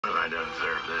I don't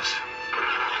deserve this.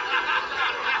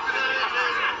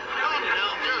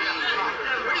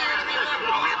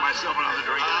 I'll get myself another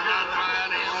drink.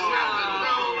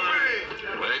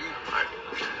 Clayton?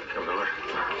 Come, Miller.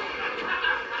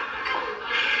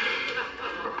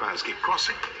 Our paths keep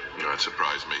crossing. That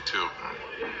surprised me, too.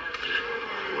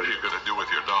 What are you going to do with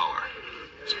your dollar?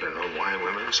 Spend it on wine,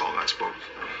 women, and song, I suppose.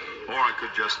 Or I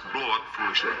could just blow it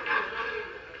foolishly.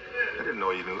 I didn't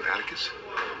know you knew Atticus.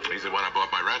 He's the one I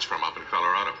bought my ranch from up in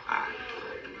Colorado.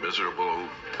 Miserable old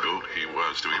goat he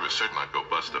was, too. He was certain I'd go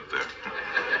bust up there.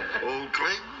 Old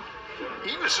Clayton?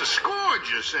 He was a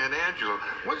scourge, you said, Angela.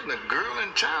 Wasn't a girl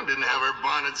in town didn't have her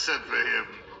bonnet set for him.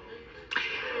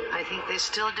 I think they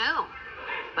still do.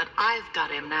 But I've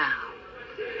got him now.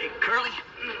 Hey, Curley,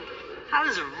 how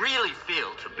does it really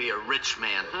feel to be a rich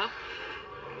man, huh?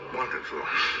 Wonderful.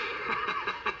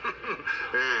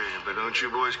 Hey, but don't you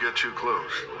boys get too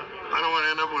close. I don't want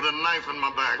to end up with a knife in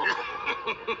my back.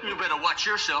 You better watch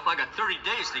yourself. I got 30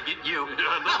 days to get you.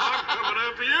 Yeah, no, I'm coming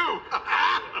after you.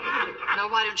 Now,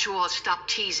 why don't you all stop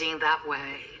teasing that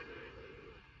way?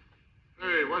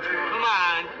 Hey, what's going on? Come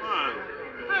on. Come on.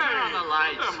 Turn on the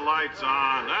lights. Them lights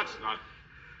on. That's not...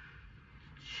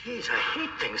 Jeez, I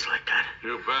hate things like that.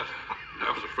 You bet.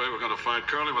 I was afraid we were going to find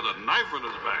Curley with a knife in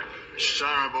his back.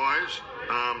 Sorry, boys.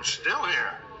 I'm still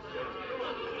here.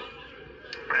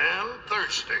 And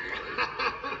thirsty.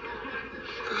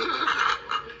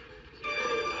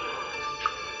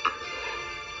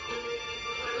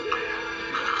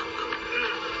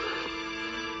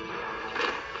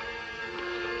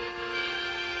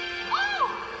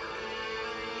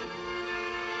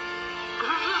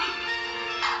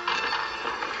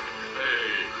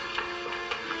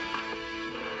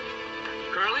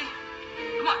 Curley?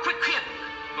 Come on, quick, kid.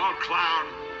 Don't clown.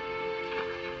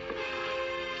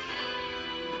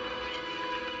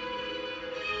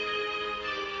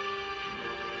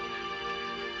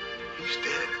 He's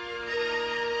dead.